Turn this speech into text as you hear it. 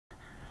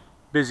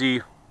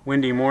Busy,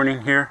 windy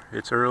morning here.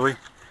 It's early.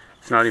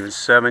 It's not even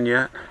 7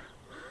 yet.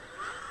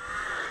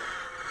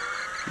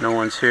 No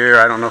one's here.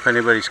 I don't know if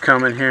anybody's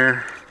coming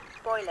here.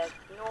 Spoilers,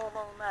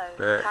 normal mode,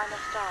 But timer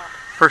start.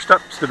 first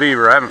up is the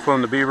Beaver. I haven't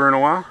flown the Beaver in a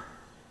while.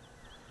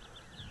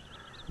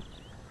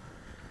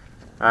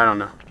 I don't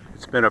know.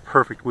 It's been a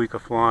perfect week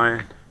of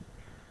flying.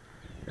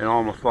 And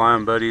all my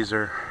flying buddies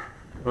are,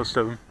 most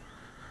of them,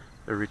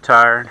 they're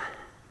retired.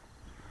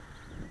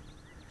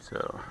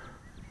 So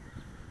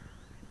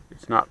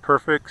it's not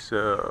perfect,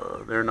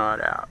 so they're not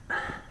out.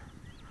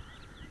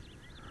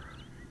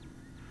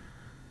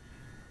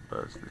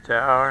 Buzz the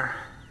tower.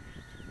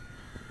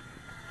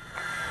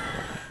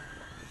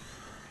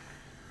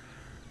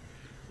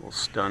 We'll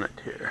stun it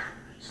here.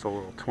 It's a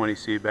little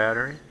 20C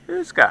battery.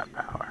 It's got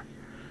power.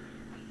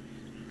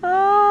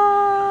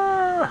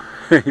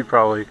 You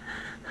probably,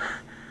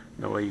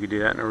 no way you could do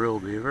that in a real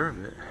Beaver,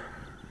 but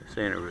this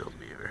ain't a real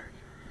Beaver.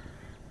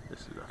 This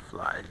is a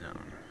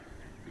FlyZone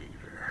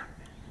Beaver.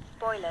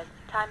 Spoilers,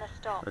 timer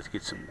stop. Let's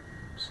get some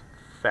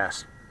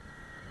fast,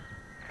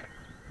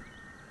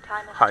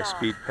 Timer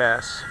high-speed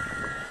pass.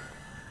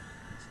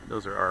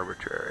 Those are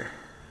arbitrary.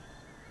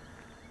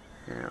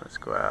 Yeah, let's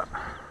go out.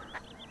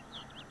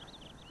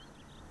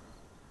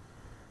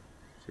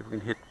 See if we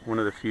can hit one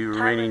of the few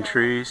remaining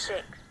trees.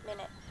 6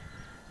 minutes.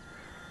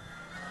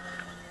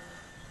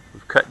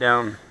 We've cut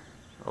down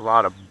a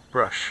lot of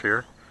brush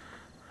here.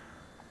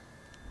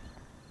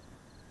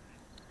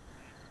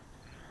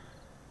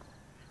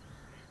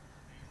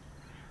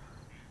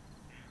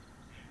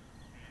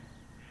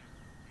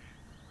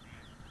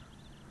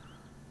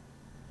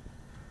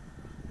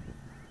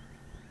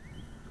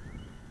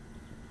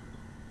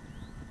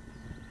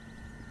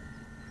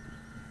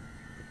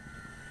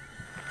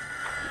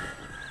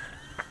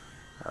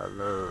 I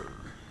love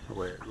the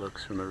way it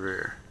looks from the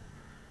rear.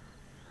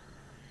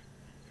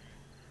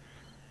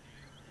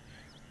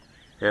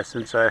 Yeah,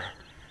 since I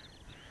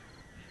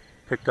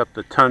picked up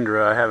the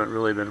Tundra, I haven't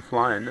really been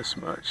flying this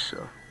much,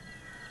 so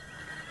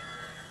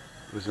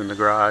I was in the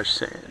garage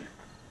saying,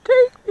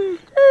 "Take me,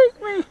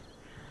 take me!"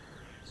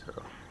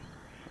 So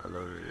I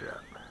loaded it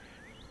up.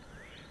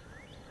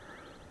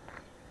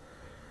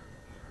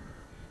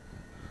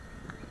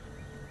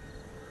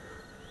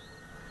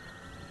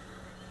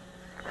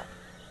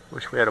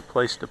 Wish we had a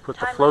place to put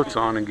the floats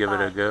on and give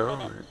it a go.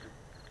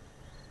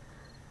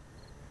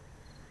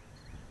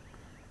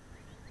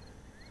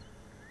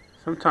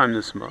 Sometime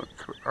this month,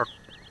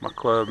 my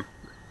club,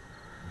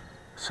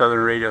 Southern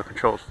Radio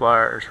Controlled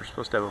Flyers, we're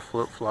supposed to have a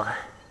float fly.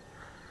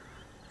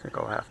 I think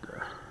I'll have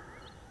to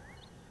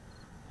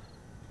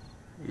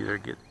either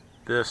get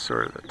this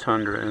or the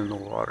Tundra in the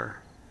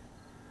water.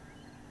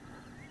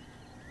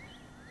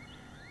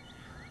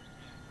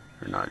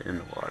 Or not in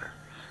the water.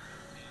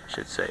 I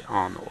should say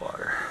on the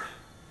water.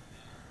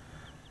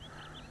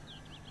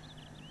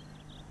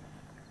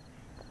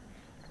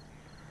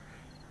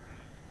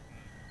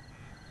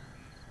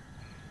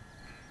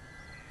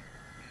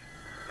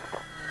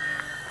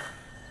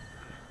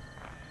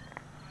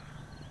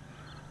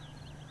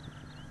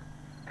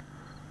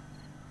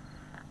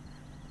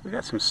 We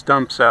got some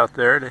stumps out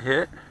there to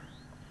hit,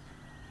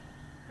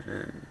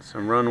 and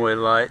some runway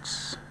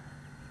lights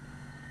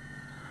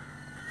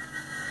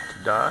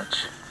to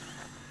dodge.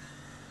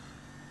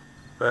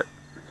 But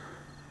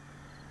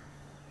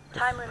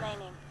time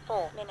remaining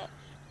 4 minutes.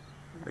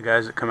 The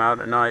guys that come out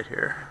at night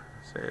here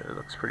say it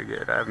looks pretty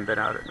good. I haven't been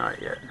out at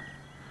night yet.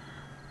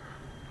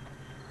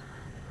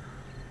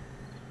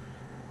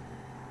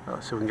 Oh,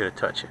 so we can get a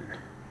touch in.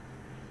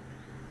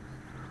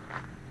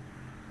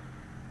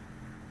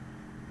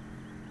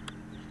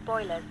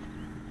 Spoilers.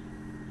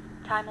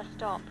 Timer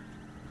stop.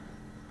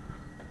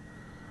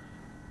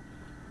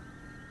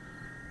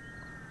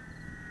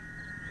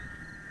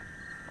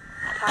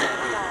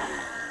 Timer start.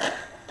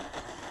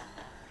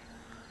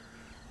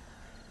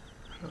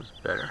 That was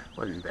better.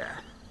 Wasn't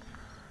bad.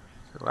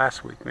 So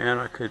last week, man,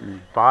 I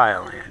couldn't buy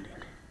a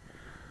landing.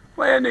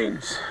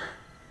 Landings!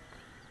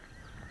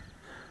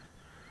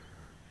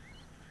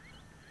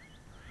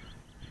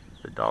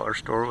 The dollar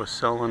store was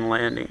selling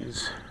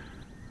landings.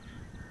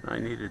 I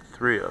needed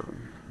 3 of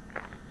them.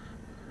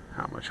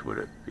 How much would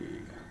it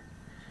be?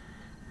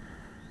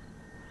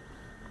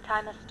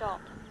 Timer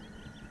stop.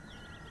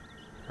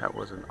 That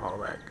wasn't all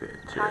that good,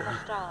 too. Timer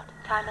start.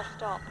 Timer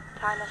stop.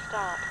 Timer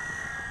start.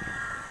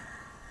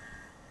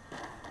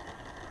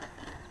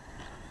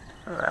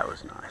 Oh, that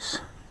was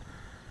nice.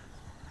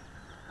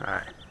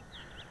 Alright.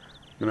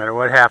 No matter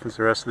what happens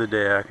the rest of the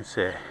day, I can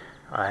say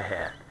I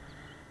had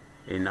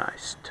a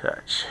nice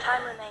touch.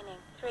 Time remaining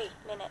 3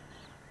 minutes.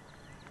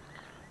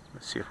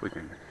 Let's see if we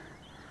can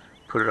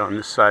put it on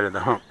this side of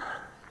the hump.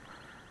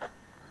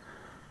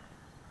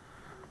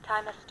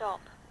 Timer stop.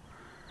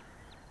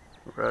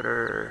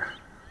 Rudder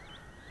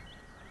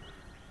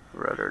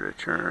to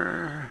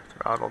turn,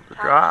 throttle to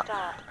Timer drop.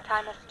 start.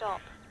 Timer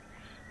stop.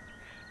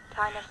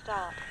 Timer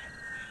start.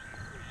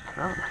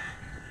 Oh.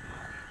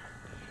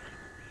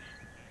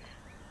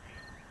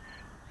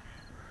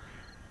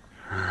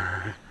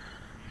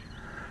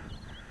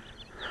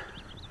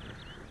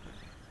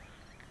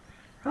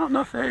 I don't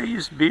know if they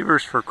use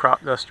beavers for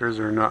crop dusters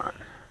or not.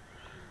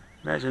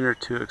 Imagine they're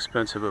too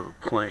expensive of a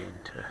plane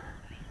to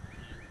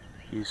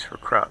use for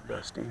crop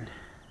dusting.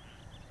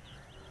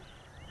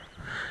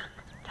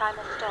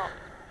 Timer stop.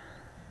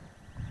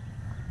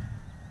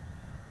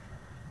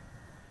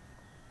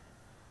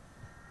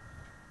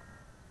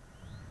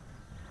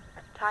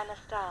 Timer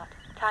start.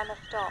 Timer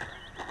stop.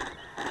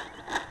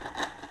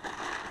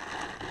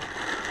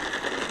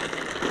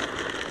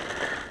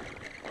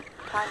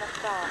 Timer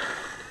start.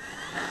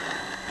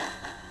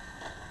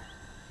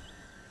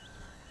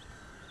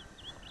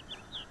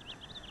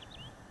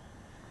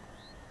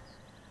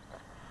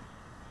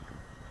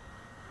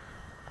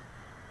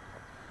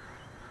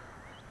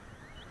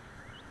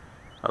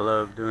 I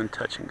love doing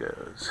touch and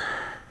goes.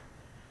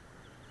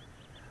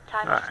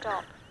 Timer Alright.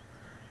 stop.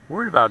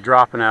 Worried about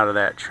dropping out of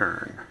that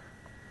churn.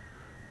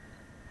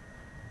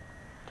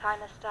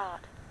 Timer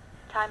start.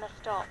 Timer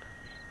stop.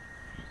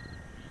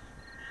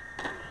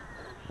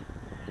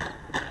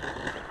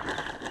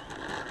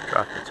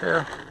 Drop the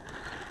tail.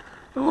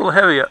 A little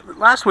heavy.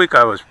 Last week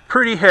I was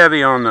pretty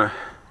heavy on the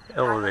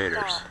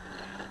elevators.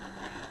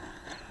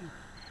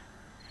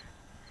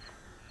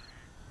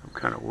 I'm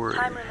kind of worried.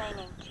 Time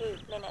remaining 2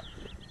 minutes.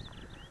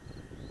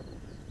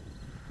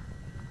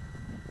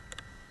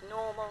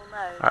 Normal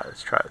mode. Alright,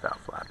 let's try without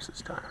flaps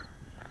this time.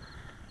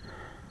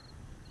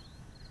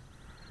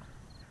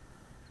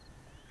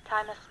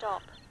 Timer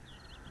stop.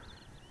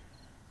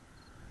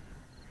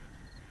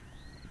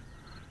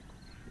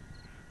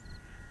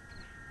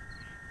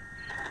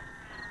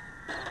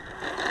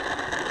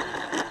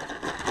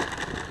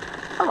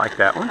 I like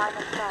that one.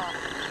 Timer start.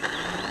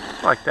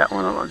 I like that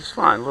one. It's just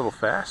fine. A little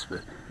fast,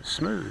 but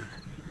smooth.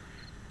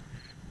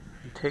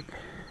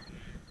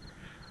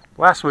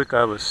 Last week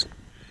I wasn't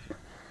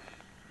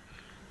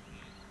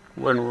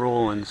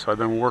rolling, so I've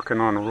been working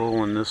on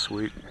rolling this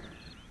week.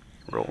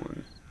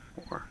 Rolling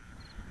more.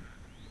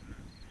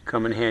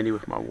 Come in handy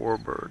with my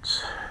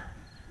warbirds.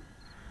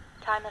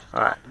 Timer stop.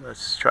 Alright,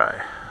 let's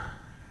try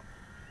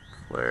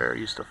flare.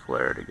 Use the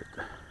flare to get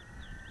the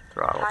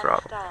throttle.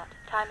 Start.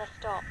 Timer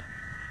stop.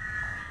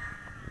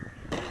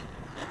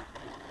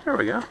 There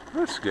we go.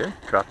 That's good.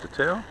 Drop the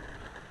tail.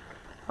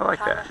 I like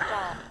Timer that.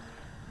 start.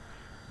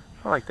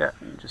 I like that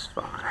just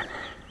fine.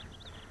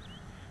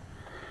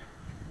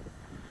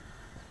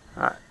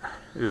 Alright.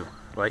 Ooh,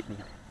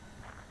 lightning.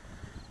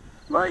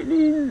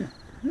 Lightning!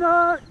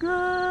 Not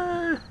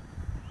good!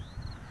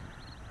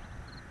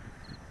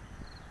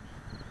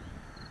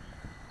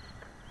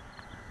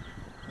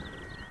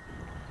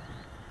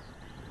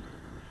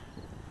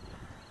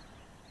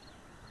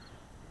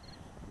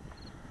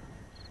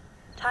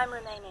 Time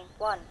remaining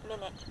 1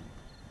 minute.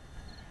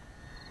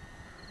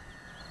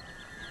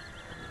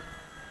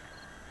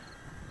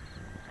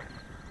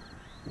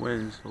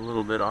 Wind's a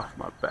little bit off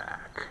my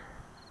back.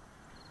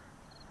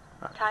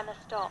 Timer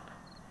stop.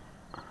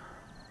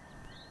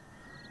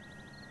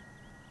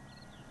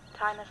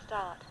 Timer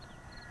start.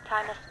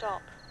 Timer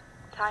stop.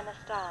 Timer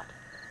start.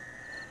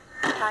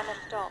 Timer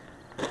stop.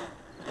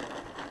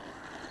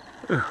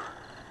 Ooh,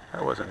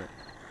 that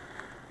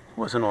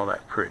wasn't all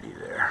that pretty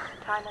there.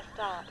 Timer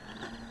start.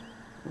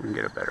 We can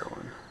get a better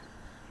one.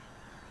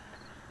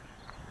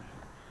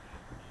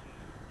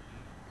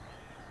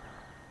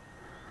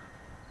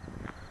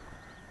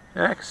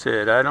 Like I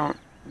said, I know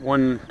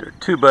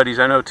two buddies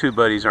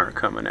aren't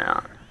coming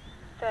out.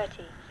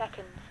 30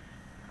 seconds.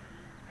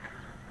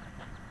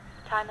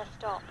 Timer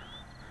stop.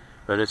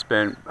 But it's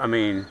been,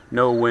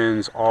 no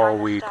winds all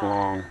Timer week stop.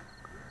 long.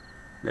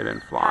 They've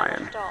been flying.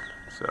 Timer stop.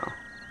 So,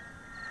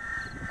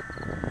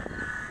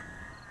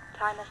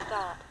 Timer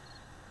start.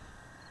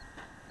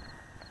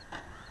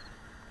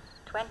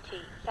 20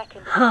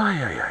 seconds.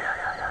 Alright.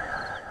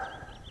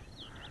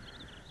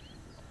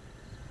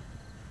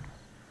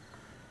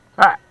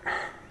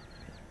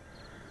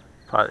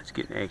 Pilot's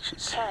getting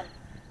anxious. 10,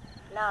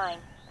 9,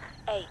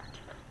 8,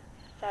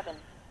 7.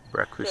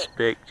 Breakfast 6,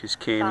 baked just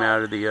came 5,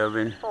 out of the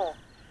oven. 4,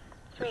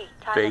 3.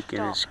 Timer Bacon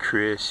stop. is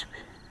crisp.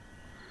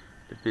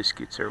 The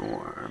biscuits are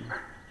warm.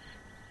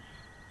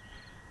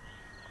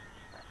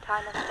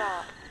 Timer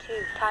start. 2.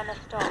 Timer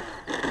stop.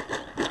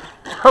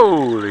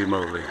 Holy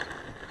moly.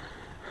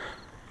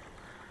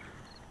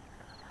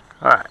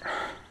 Alright.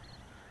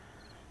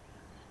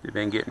 They've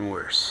been getting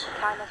worse.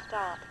 Timer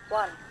start.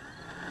 1.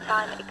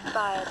 Time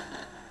expired.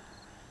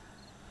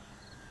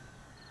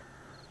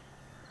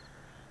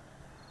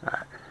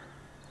 Alright.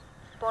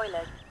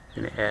 Spoilers.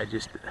 Gonna add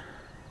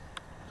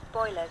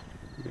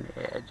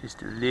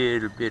just a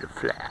little bit of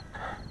flap.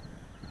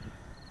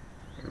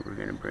 And we're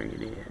gonna bring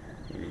it in.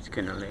 And it's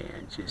gonna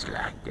land just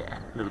like that.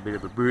 A little bit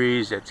of a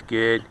breeze, that's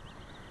good.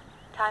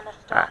 Timer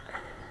stop. Alright.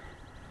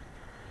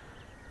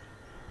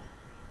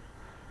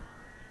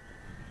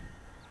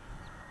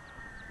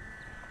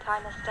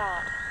 Timer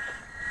start.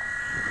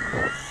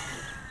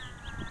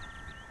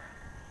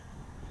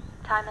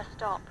 Timer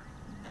stop.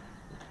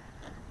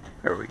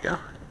 There we go.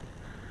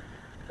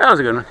 That was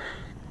a good one.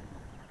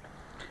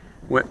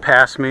 Went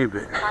past me,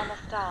 but Timer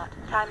start.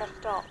 Timer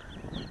stop.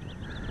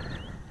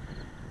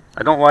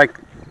 I don't like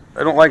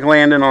I don't like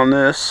landing on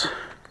this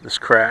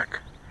crack.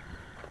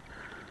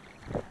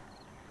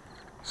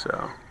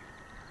 So,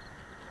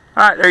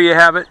 alright, there you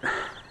have it.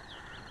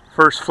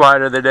 First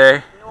flight of the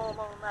day.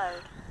 Normal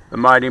mode. The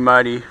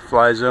mighty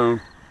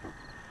FlyZone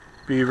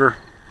Beaver.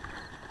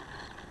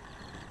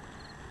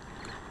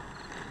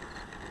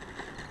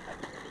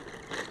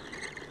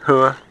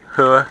 Hua,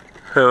 hua,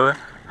 hua,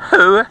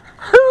 hua,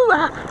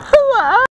 hua, hua.